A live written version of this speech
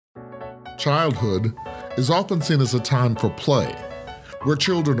Childhood is often seen as a time for play, where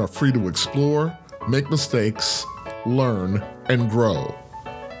children are free to explore, make mistakes, learn, and grow.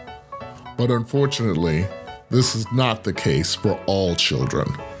 But unfortunately, this is not the case for all children.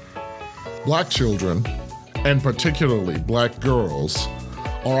 Black children, and particularly black girls,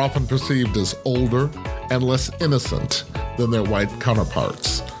 are often perceived as older and less innocent than their white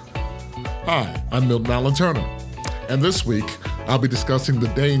counterparts. Hi, I'm Milton Allen Turner, and this week I'll be discussing the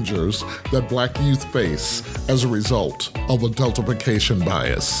dangers that black youth face as a result of adultification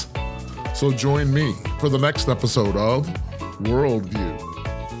bias. So join me for the next episode of Worldview.